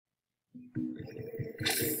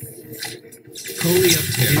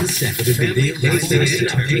Coleoptera insect with a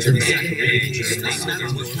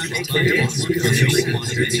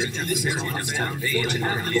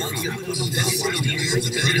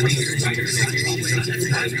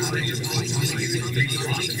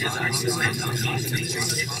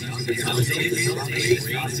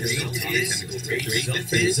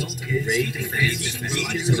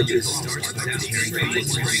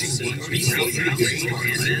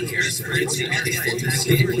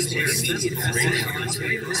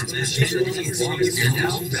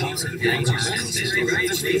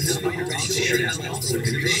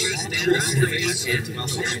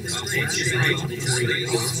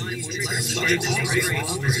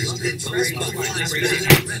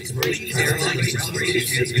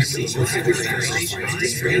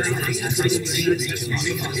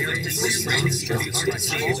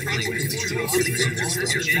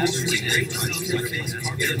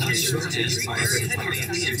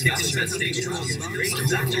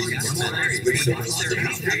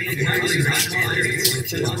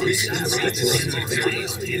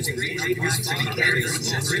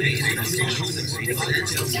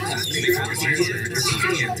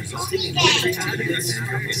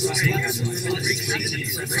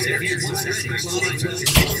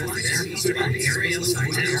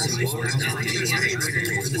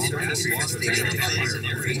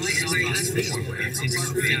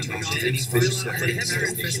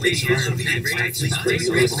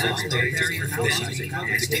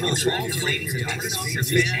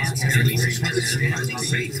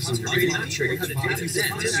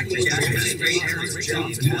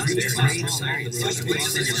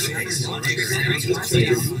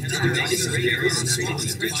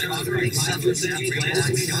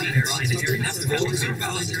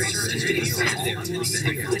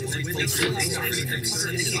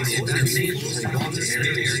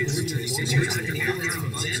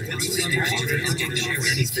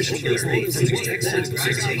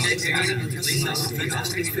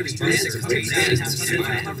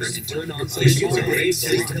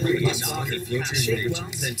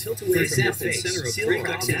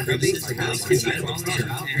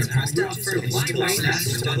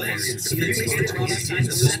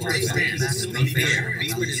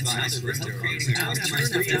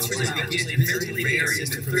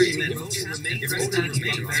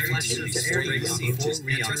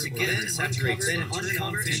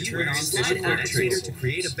family to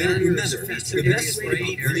create a better remember. The best way to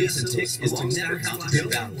beat fleas and ticks is to never have to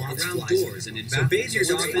go out around doors and in so bathe your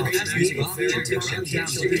dog with using flea and tick caption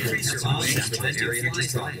to increase your odds and prevent area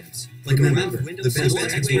tick problems. Like remember, the best way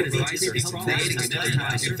to advice is creating a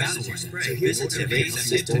better battle spray. Visit the Raid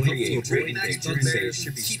System Creator to avoid future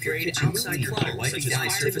invasion. Keep your aid outside clutter, wiping down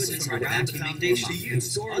surfaces from back to foundation. To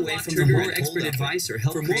use, store away from the more expert advice or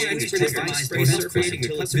help creating a customized surface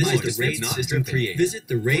until it's visible. The Raid System Creator. Visit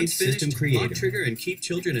the Raid System Creator. Trigger and keep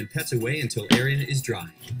children and pets away until area is dry.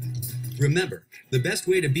 Remember, the best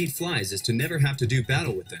way to beat flies is to never have to do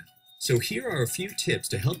battle with them. So here are a few tips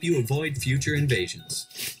to help you avoid future invasions.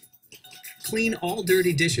 Clean all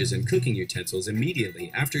dirty dishes and cooking utensils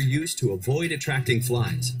immediately after use to avoid attracting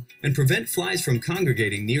flies, and prevent flies from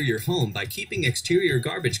congregating near your home by keeping exterior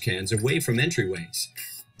garbage cans away from entryways.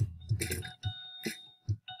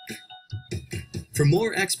 For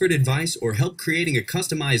more expert advice or help creating a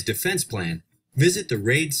customized defense plan, visit the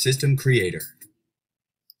Raid System Creator.